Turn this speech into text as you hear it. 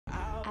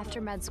After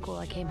med school,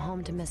 I came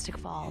home to Mystic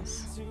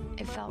Falls.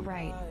 It felt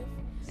right.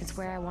 It's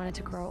where I wanted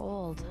to grow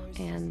old,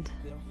 and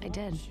I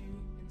did.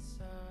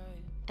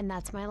 And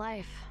that's my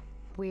life.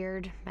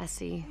 Weird,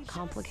 messy,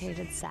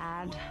 complicated,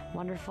 sad,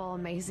 wonderful,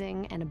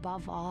 amazing, and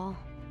above all,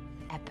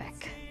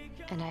 epic.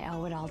 And I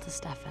owe it all to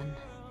Stefan.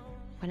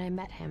 When I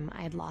met him,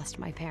 I had lost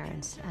my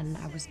parents, and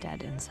I was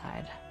dead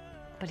inside.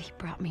 But he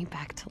brought me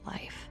back to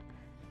life.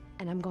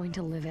 And I'm going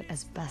to live it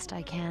as best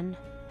I can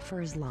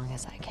for as long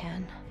as I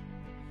can.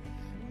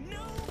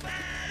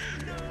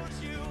 Nobody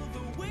knows you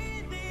the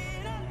way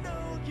that I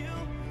know you.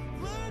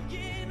 Look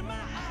in my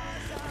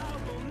eyes, I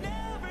will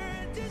never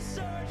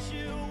desert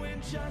you.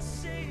 And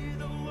just say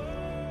the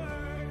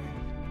word.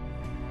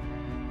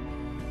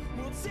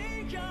 We'll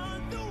take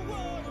on the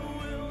world,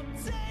 we'll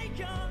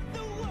take on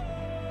the world.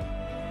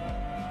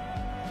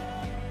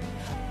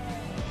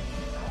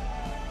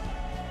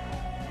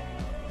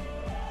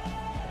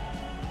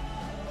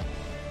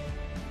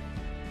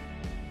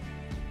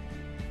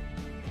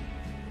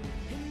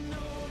 And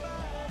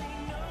nobody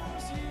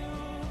knows you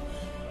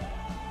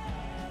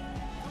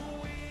the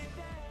way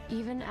that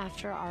Even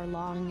after our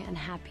long and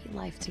happy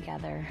life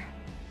together,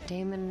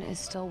 Damon is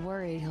still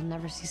worried he'll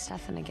never see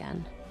Stefan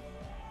again,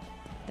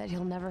 that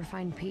he'll never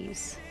find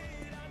peace.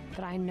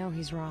 But I know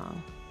he's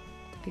wrong,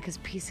 because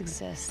peace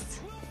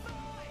exists.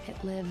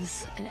 It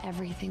lives in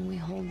everything we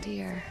hold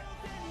dear.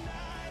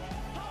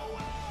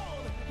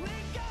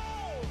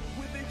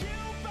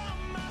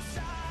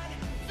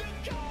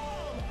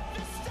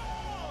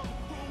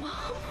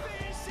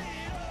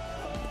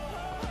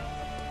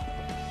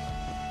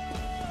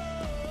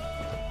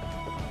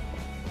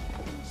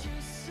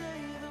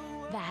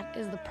 That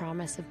is the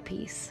promise of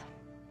peace,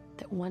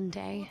 that one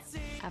day,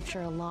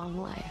 after a long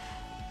life,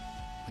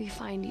 we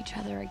find each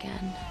other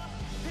again.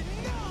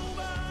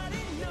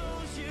 Nobody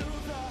knows you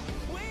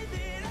the way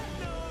that I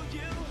know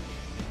you.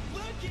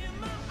 Look in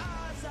my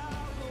eyes, I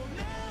will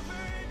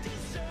never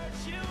desert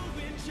you.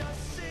 And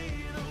just say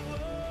the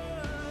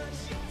words.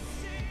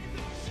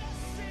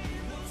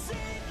 We'll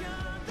take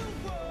on the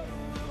world.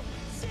 We'll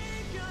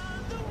take on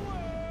the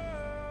world.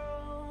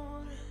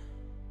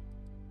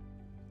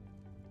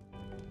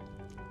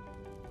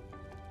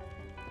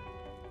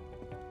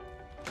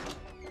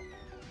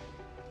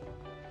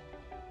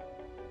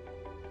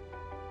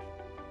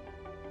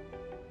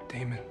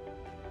 Damon.